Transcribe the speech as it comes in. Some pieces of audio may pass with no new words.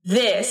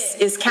This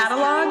is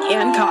Catalog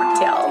and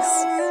Cocktails,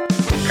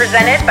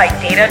 presented by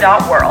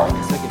Data.World.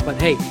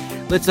 But hey,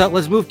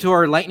 let's move to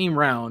our lightning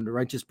round,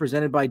 right? Just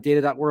presented by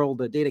Data.World,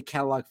 the data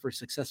catalog for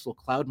successful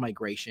cloud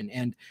migration.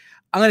 And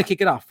I'm going to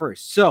kick it off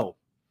first. So,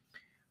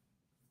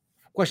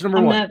 question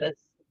number one.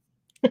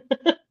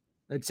 Nervous.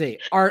 Let's see.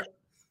 Are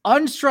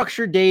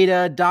unstructured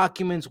data,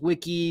 documents,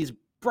 wikis,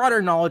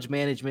 broader knowledge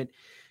management,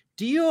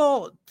 do you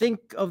all think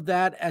of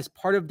that as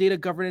part of data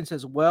governance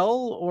as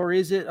well? Or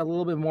is it a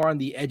little bit more on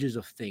the edges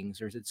of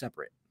things, or is it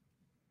separate?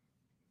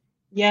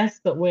 Yes,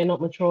 but we're not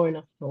mature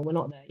enough, or we're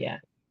not there yet.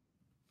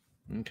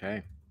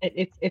 Okay.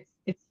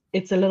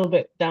 It's a little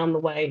bit down the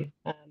way,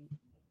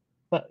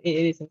 but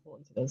it is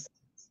important to us.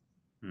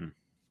 All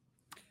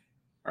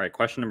right,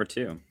 question number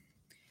 2.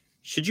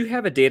 Should you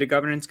have a data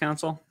governance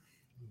council?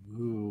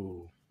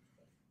 Ooh.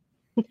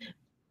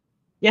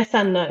 Yes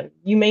and no.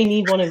 You may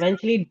need one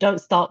eventually.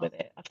 Don't start with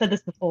it. I've said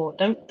this before.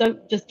 Don't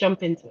just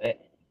jump into it.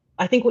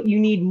 I think what you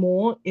need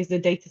more is a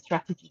data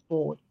strategy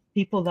board,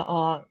 people that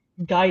are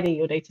guiding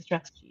your data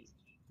strategy.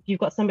 If you've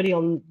got somebody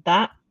on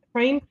that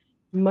frame,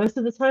 most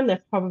of the time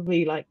they're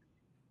probably like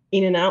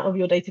in and out of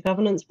your data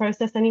governance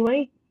process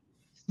anyway.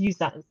 Just use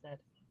that instead.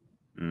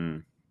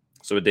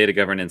 So a data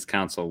governance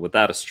council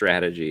without a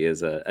strategy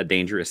is a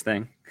dangerous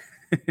thing.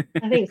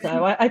 I think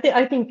so. I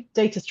think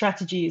data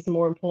strategy is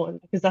more important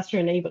because that's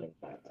your enabling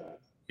factor.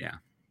 Yeah.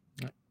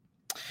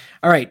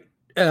 All right.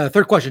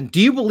 Third question.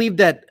 Do you believe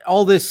that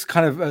all this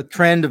kind of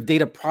trend of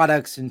data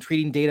products and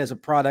treating data as a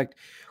product,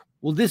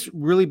 will this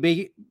really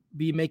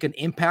make an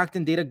impact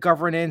in data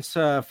governance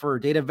for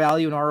data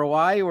value and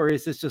ROI, or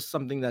is this just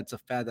something that's a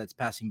fad that's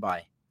passing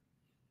by?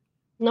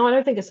 No, I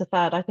don't think it's a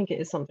fad. I think it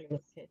is something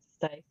that's here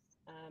to stay.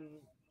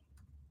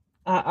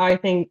 I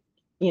think,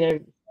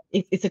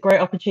 it's a great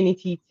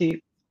opportunity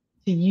to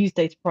use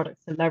data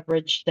products and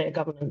leverage data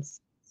governance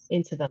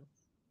into them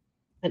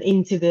and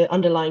into the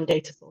underlying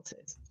data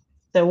sources.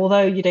 So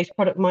although your data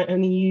product might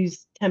only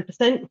use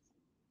 10%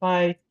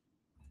 by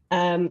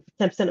 10%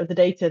 of the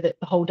data that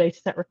the whole data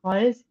set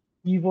requires,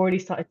 you've already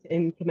started to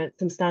implement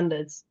some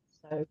standards.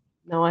 So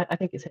no, I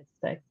think it's here to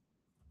stay.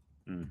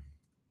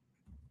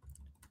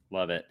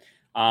 Love it.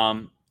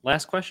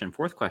 Last question,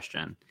 fourth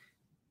question.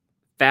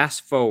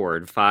 Fast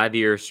forward 5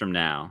 years from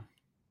now,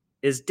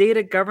 is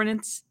data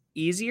governance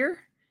easier?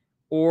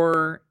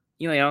 Or,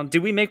 did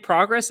we make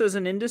progress as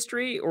an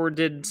industry, or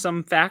did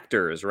some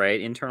factors,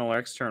 right, internal or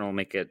external,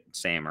 make it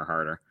same or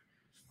harder?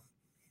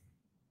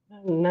 I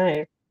don't know.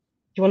 Do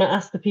you want to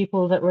ask the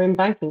people that were in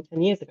banking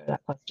 10 years ago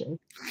that question?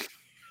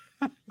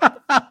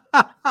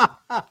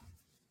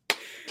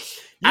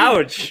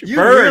 Ouch!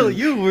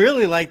 You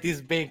really like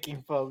these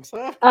banking folks,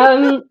 huh?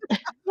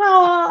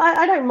 Well,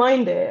 I don't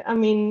mind it. I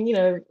mean,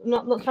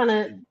 not trying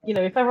to,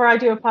 if ever I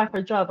do apply for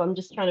a job, I'm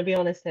just trying to be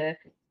honest here.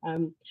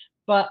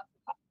 But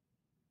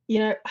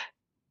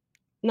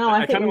no, I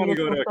think kind of want we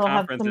to go will to a still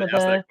have conference some and of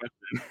ask the. that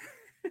question.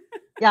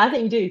 Yeah, I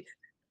think you do.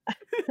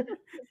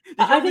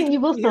 I think you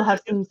will still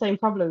have some. some same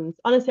problems.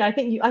 Honestly, I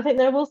think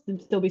there will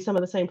still be some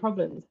of the same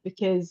problems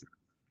because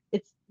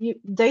it's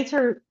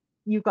data.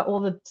 You've got all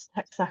the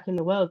tech stack in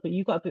the world, but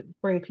you've got to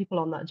bring people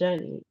on that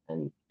journey,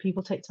 and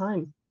people take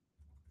time.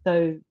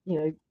 So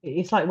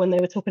it's like when they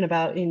were talking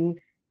about in,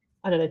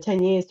 I don't know,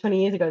 10 years, 20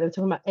 years ago, they were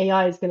talking about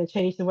AI is going to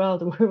change the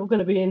world and we're all going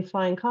to be in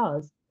flying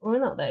cars. Well, we're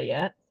not there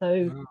yet.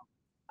 So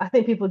I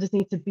think people just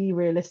need to be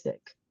realistic.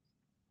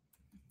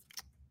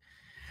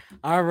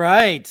 All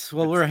right.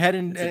 Well, we're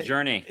heading. It's a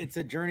journey. It's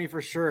a journey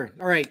for sure.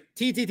 All right.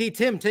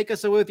 Tim, take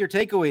us away with your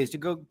takeaways. To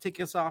go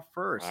take us off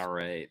first. All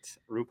right.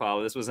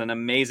 Rupal, this was an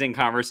amazing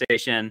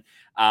conversation.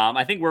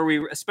 I think where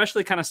we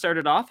especially kind of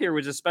started off here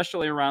was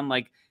especially around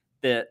like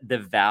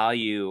the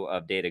value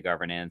of data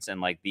governance and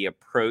like the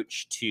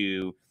approach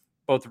to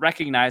both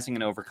recognizing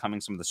and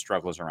overcoming some of the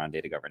struggles around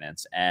data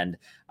governance. And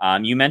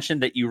you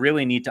mentioned that you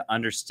really need to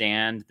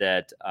understand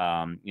that,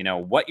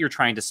 what you're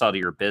trying to sell to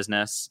your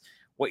business,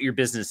 what your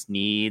business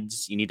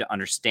needs. You need to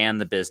understand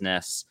the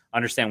business,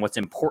 understand what's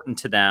important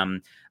to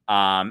them,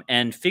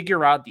 and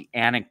figure out the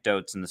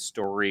anecdotes and the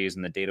stories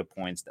and the data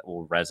points that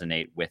will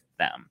resonate with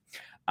them.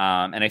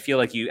 And I feel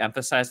like you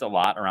emphasized a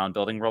lot around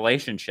building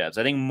relationships.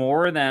 I think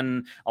more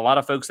than a lot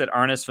of folks that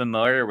aren't as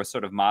familiar with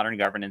sort of modern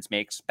governance may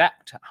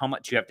expect, how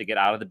much you have to get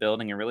out of the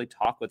building and really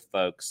talk with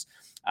folks.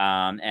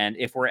 And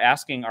if we're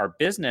asking our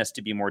business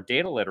to be more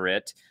data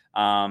literate,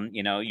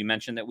 you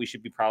mentioned that we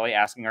should be probably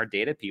asking our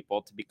data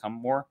people to become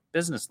more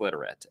business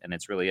literate. And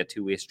it's really a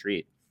two-way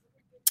street.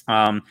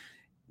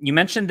 You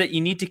mentioned that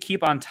you need to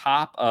keep on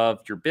top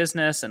of your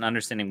business and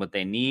understanding what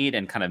they need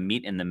and kind of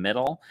meet in the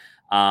middle.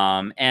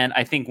 And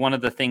I think one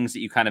of the things that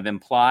you kind of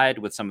implied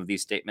with some of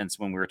these statements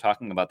when we were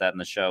talking about that in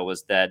the show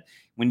was that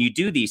when you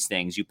do these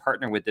things, you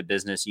partner with the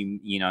business,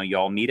 you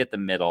all meet at the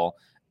middle.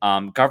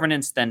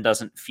 Governance then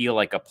doesn't feel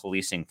like a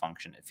policing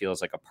function. It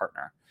feels like a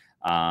partner.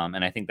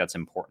 And I think that's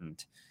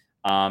important.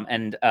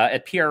 And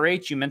at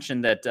PRH, you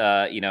mentioned that,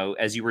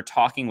 as you were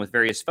talking with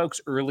various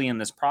folks early in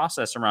this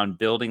process around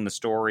building the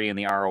story and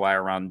the ROI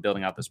around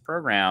building out this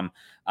program,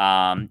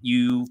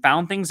 you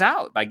found things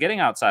out by getting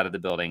outside of the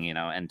building,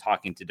 and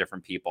talking to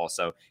different people.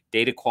 So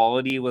data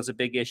quality was a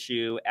big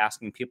issue,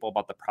 asking people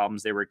about the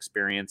problems they were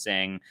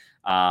experiencing,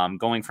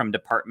 going from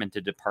department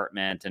to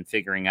department and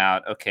figuring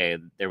out, okay,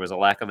 there was a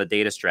lack of a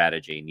data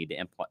strategy, need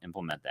to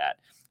implement that.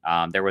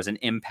 There was an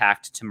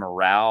impact to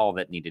morale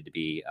that needed to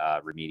be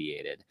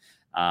remediated.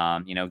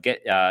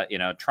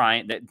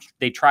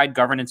 They tried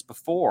governance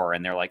before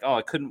and they're like, oh,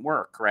 it couldn't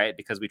work, right?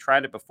 Because we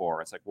tried it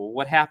before. It's like, well,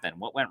 what happened?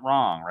 What went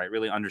wrong, right?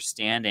 Really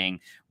understanding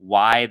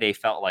why they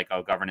felt like,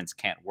 oh, governance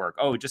can't work.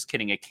 Oh, just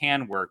kidding. It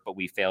can work, but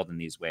we failed in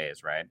these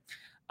ways, right?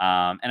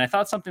 And I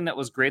thought something that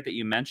was great that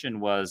you mentioned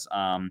was,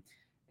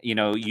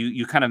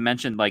 you kind of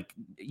mentioned, like,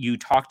 you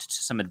talked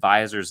to some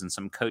advisors and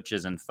some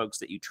coaches and folks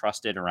that you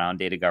trusted around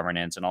data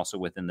governance and also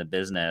within the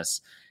business.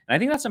 And I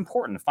think that's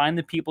important. Find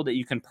the people that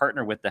you can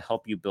partner with to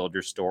help you build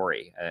your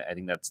story. I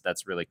think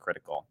that's really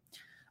critical.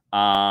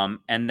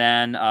 And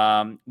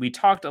then we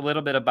talked a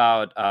little bit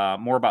about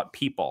more about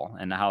people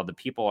and how the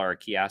people are a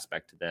key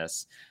aspect to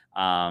this.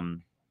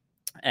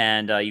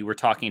 And you were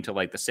talking to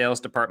like the sales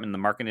department, the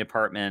marketing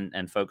department,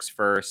 and folks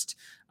first,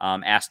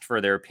 asked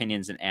for their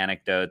opinions and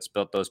anecdotes,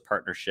 built those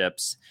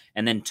partnerships,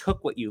 and then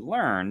took what you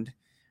learned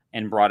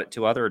and brought it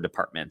to other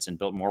departments and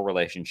built more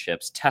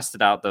relationships,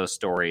 tested out those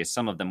stories.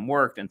 Some of them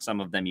worked and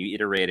some of them you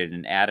iterated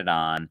and added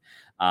on.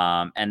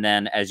 And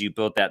then as you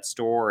built that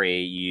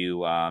story,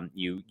 you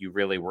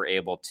really were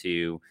able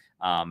to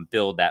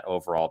build that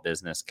overall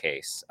business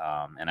case.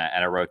 And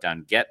I wrote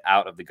down, get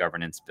out of the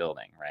governance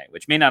building, right?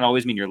 Which may not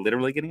always mean you're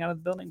literally getting out of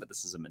the building, but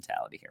this is a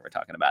mentality here we're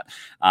talking about.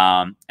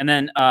 And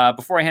then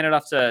before I hand it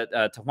off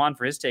to Juan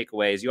for his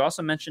takeaways, you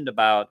also mentioned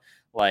about,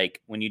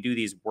 like, when you do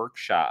these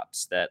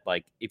workshops that,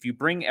 like, if you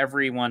bring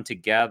everyone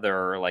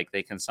together, like,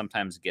 they can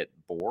sometimes get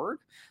bored,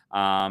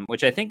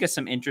 which I think is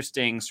some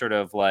interesting sort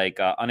of like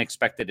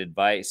unexpected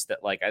advice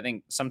that, like, I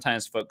think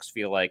sometimes folks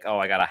feel like, oh,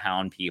 I got to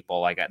hound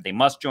people. They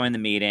must join the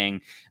meeting.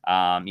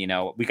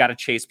 We got to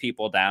chase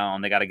people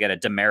down. They got to get a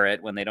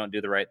demerit when they don't do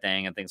the right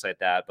thing and things like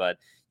that. But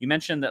you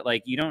mentioned that,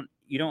 like, you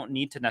don't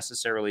need to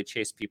necessarily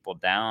chase people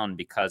down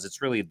because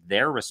it's really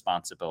their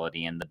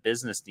responsibility, and the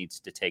business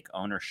needs to take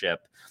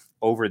ownership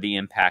over the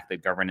impact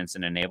that governance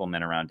and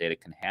enablement around data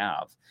can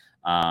have.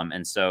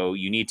 And so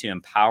you need to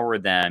empower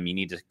them. You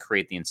need to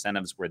create the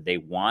incentives where they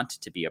want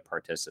to be a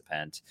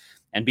participant,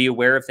 and be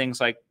aware of things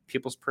like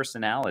people's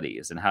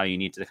personalities and how you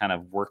need to kind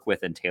of work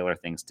with and tailor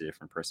things to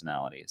different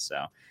personalities.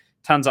 So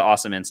tons of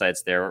awesome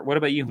insights there. What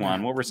about you,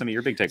 Juan? What were some of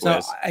your big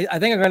takeaways? So I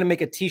think I'm going to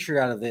make a t-shirt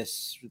out of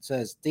this. It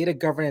says, data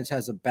governance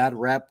has a bad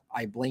rep.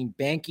 I blame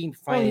banking,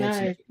 finance.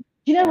 Oh, no.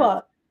 You know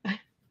what?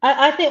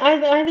 I think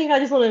I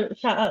just want to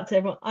shout out to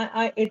everyone.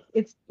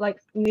 It's like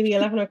nearly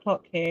 11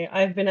 o'clock here.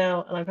 I've been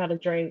out and I've had a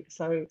drink,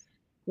 so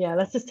yeah,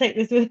 let's just take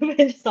this with a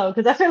pinch of salt,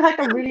 because I feel like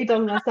I'm really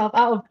done myself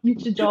out of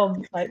future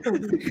jobs. Like,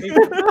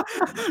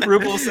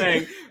 Rupal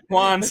saying,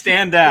 Juan,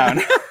 stand down.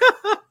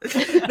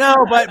 No,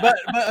 but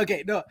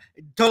okay, no,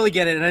 totally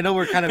get it, and I know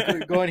we're kind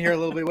of going here a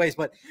little bit ways,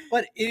 but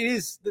it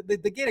is the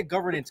data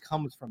governance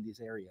comes from these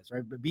areas,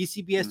 right? But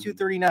BCBS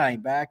 239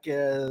 back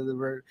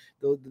the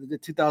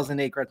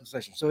 2008 correctional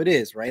session, so it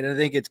is, right? And I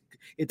think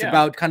it's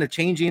about kind of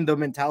changing the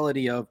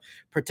mentality of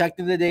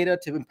protecting the data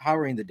to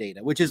empowering the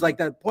data, which is like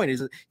that point. Is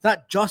it's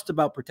not just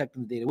about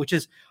protecting the data, which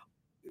is,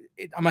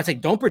 I'm not saying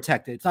don't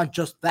protect it. It's not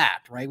just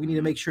that, right? We need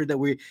to make sure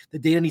that the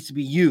data needs to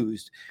be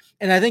used.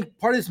 And I think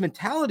part of this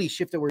mentality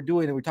shift that we're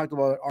doing, and we talked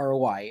about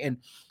ROI, and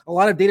a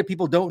lot of data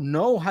people don't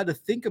know how to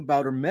think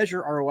about or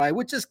measure ROI,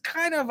 which is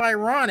kind of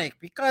ironic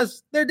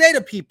because they're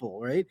data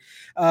people, right?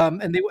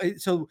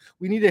 So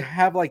we need to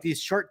have like these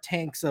shark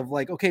tanks of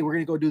like, okay, we're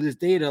going to go do this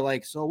data.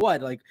 Like, so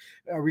what? Like,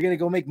 are we going to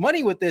go make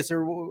money with this,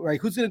 or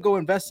like, who's going to go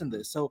invest in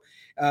this? So,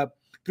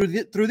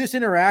 through this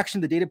interaction,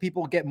 the data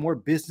people get more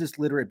business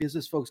literate.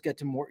 Business folks get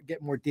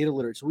more data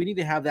literate. So we need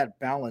to have that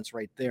balance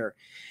right there.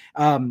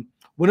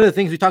 One of the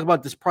things we talk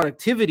about this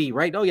productivity,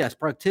 right? Oh yes,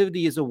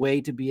 productivity is a way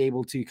to be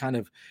able to kind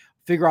of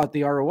figure out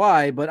the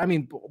ROI. But I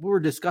mean, we were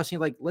discussing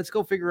like, let's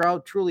go figure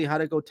out truly how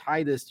to go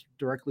tie this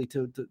directly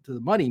to the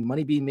money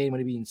being made,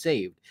 money being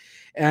saved.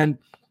 And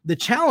the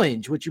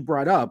challenge, which you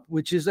brought up,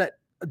 which is that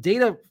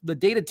the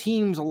data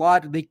teams a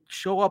lot, they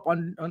show up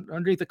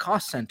underneath the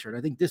cost center. And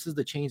I think this is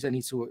the change that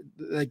needs to,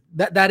 like,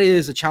 that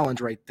is a challenge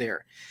right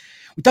there.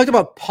 We talked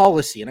about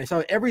policy, and I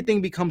saw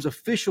everything becomes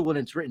official when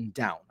it's written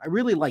down. I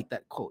really like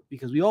that quote,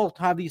 because we all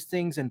have these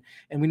things, and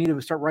we need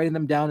to start writing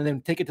them down and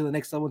then take it to the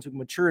next level so we can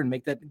mature and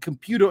make that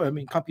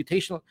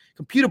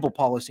computable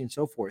policy and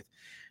so forth.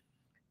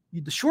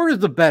 The shorter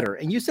the better.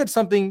 And you said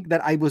something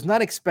that I was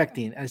not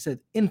expecting. I said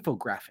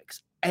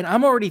infographics. And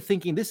I'm already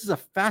thinking this is a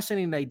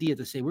fascinating idea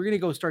to say we're going to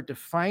go start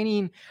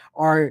defining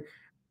our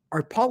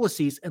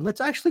policies, and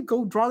let's actually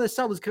go draw this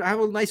out. Let's have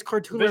a nice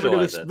cartoon,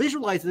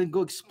 visualize it and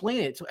go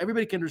explain it so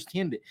everybody can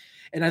understand it.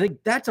 And I think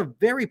that's a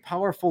very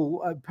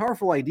powerful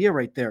idea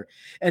right there.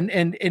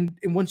 And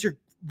once you're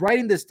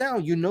writing this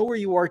down, you know where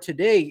you are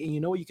today and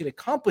you know what you can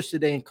accomplish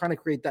today and kind of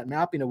create that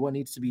mapping of what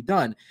needs to be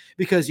done,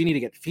 because you need to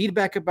get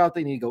feedback about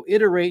that. You need to go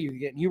iterate, you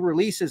get new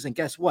releases, and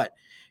guess what?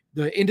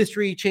 The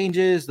industry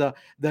changes,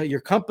 your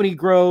company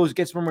grows,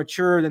 gets more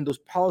mature, then those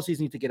policies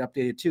need to get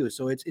updated too.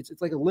 So it's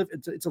like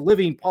it's a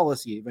living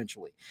policy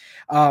eventually.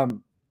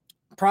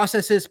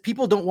 Processes,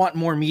 people don't want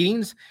more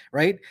meetings,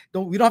 right?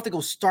 We don't have to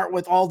go start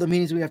with all the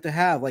meetings we have to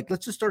have. Like,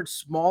 let's just start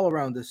small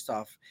around this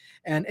stuff.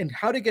 And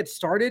how to get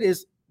started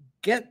is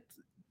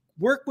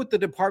work with the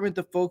department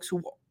of folks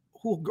who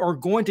are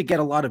going to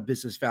get a lot of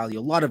business value,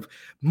 a lot of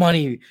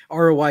money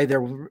ROI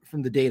there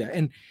from the data,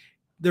 and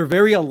they're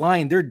very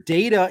aligned. Their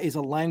data is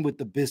aligned with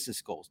the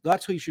business goals.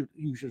 That's what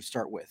you should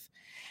start with.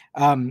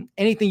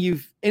 Anything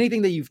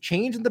that you've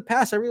changed in the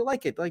past, I really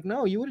like it. Like,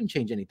 no, you wouldn't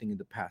change anything in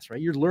the past,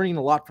 right? You're learning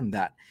a lot from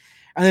that.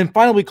 And then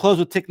finally, we close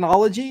with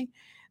technology.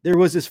 There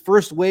was this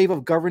first wave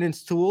of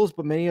governance tools,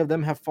 but many of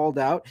them have fallen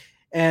out.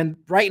 And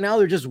right now,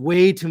 there are just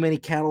way too many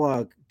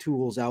catalog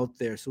tools out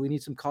there. So we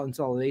need some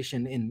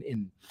consolidation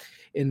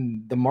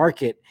in the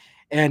market.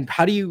 And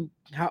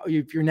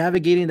if you're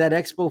navigating that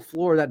expo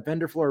floor, that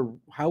vendor floor,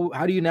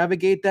 how do you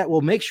navigate that? Well,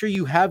 make sure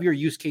you have your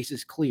use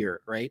cases clear,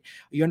 right?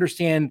 You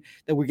understand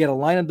that we get a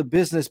line of the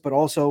business, but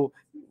also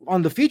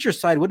on the feature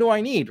side, what do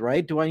I need,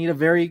 right? Do I need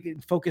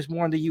to focus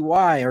more on the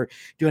UI, or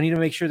do I need to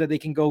make sure that they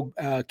can go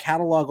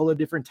catalog all the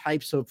different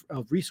types of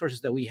resources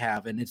that we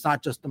have? And it's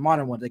not just the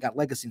modern ones, they got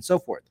legacy and so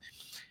forth.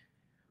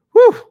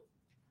 Whew.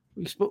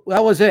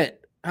 That was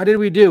it. How did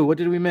we do? What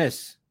did we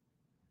miss?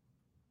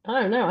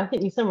 I don't know. I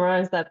think you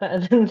summarized that better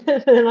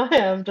than I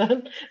have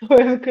done,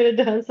 or ever could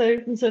have done.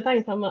 So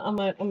thanks. I'm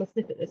a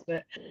snip at this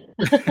bit.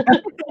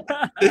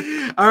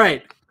 All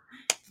right.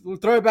 We'll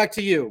throw it back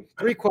to you.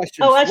 3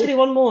 questions. Oh, actually,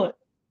 one more.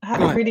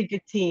 Have a really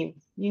good team.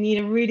 You need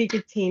a really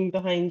good team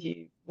behind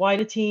you.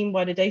 Wider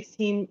data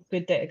team,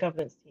 good data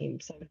governance team.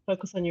 So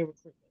focus on your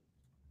recruitment.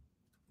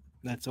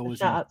 That's always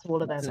shout out to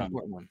all of them. That's an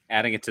important one.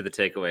 Adding it to the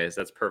takeaways.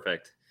 That's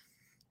perfect.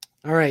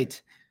 All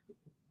right.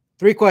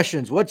 3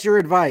 questions. What's your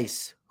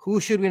advice?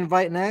 Who should we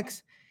invite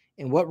next?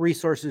 And what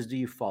resources do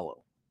you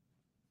follow?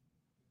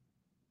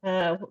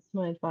 What's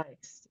my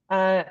advice?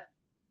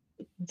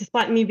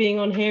 Despite me being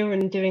on here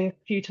and doing a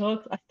few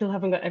talks, I still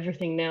haven't got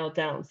everything nailed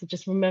down. So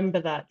just remember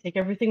that. Take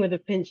everything with a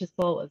pinch of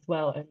salt as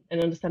well,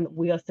 and understand that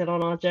we are still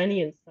on our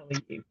journey, and so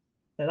are you.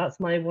 So that's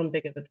my one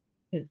bit of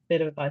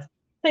advice.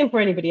 Same for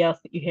anybody else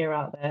that you hear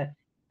out there.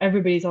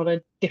 Everybody's on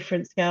a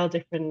different scale,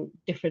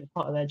 different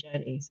part of their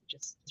journey. So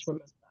just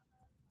remember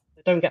that.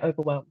 So don't get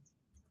overwhelmed.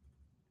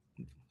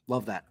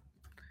 Love that.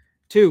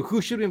 2,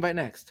 who should we invite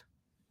next?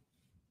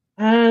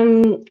 I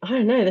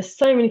don't know. There's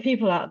so many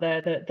people out there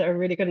that are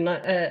really good. And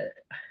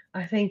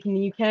I think in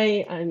the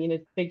UK, and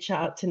big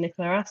shout out to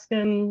Nicola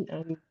Askham,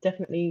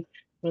 definitely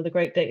one of the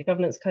great data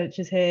governance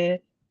coaches here,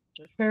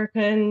 George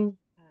Firkin,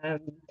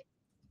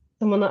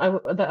 someone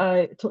that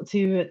I talked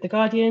to at The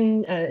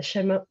Guardian,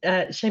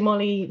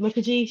 Shamoli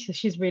Mukherjee. So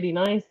she's really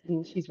nice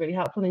and she's really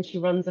helpful, and she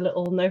runs a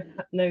little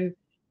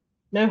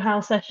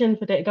know-how session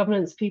for data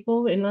governance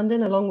people in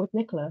London along with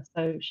Nicola.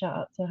 So shout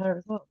out to her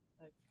as well.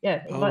 So,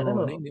 yeah, invite them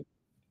all.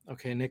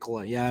 Okay,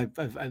 Nicola. Yeah,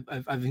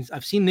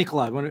 I've seen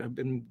Nicola. I've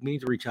been meaning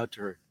to reach out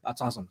to her. That's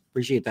awesome.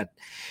 Appreciate that.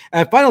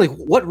 Finally,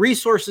 what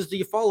resources do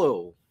you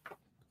follow?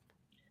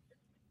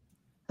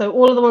 So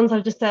all of the ones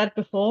I've just said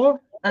before.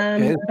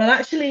 Okay. But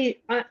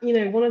actually,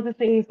 one of the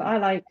things that I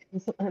like,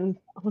 and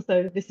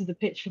also this is a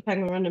pitch for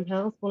Penguin Random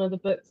House. One of the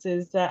books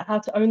is How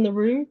to Own the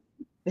Room,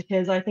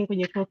 because I think when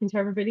you're talking to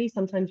everybody,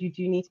 sometimes you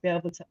do need to be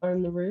able to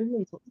own the room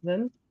and talk to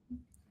them.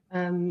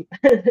 And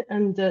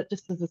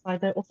just as a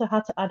side note, also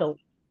How to Adult.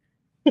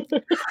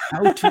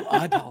 How to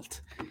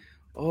Adult.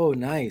 Oh,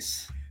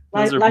 nice.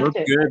 Those are both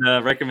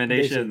good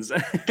recommendations.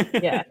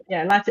 yeah,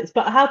 like it.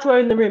 But How to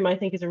Own the Room, I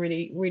think, is a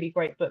really, really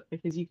great book,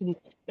 because you don't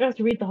have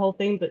to read the whole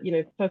thing, but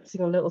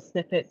focusing on little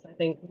snippets, I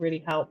think,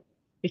 really help,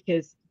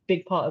 because a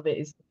big part of it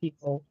is the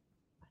people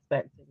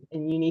aspect,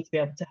 and you need to be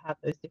able to have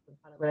those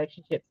different kind of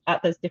relationships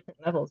at those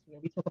different levels.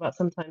 We talk about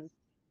sometimes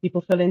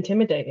people feel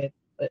intimidated,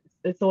 but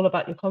it's all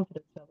about your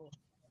confidence level,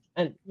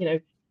 and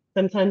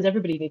sometimes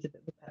everybody needs a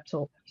bit of a pep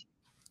talk.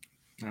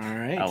 All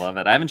right. I love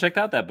it. I haven't checked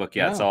out that book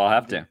yet, so I'll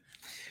have to.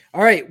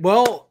 All right.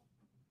 Well,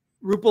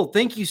 Rupal,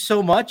 thank you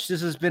so much.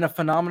 This has been a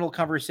phenomenal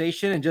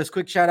conversation. And just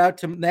quick shout out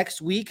to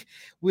next week.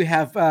 We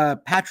have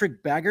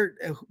Patrick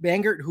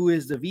Bangert, who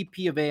is the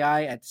VP of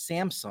AI at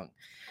Samsung.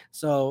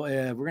 So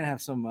we're going to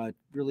have some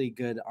really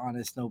good,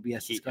 honest, no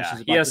BS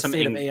discussions about the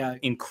state of AI.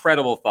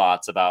 Incredible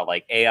thoughts about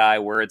like AI,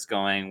 where it's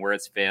going, where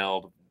it's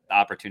failed, the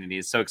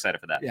opportunities. So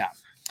excited for that. Yeah.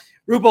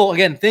 Rupal,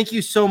 again, thank you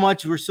so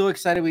much. We're so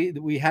excited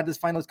we had this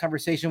finalist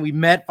conversation. We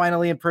met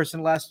finally in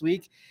person last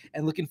week,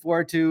 and looking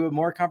forward to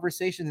more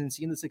conversations and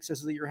seeing the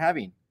successes that you're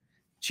having.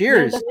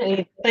 Cheers. Yeah,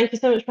 definitely. Thank you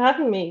so much for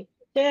having me.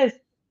 Cheers.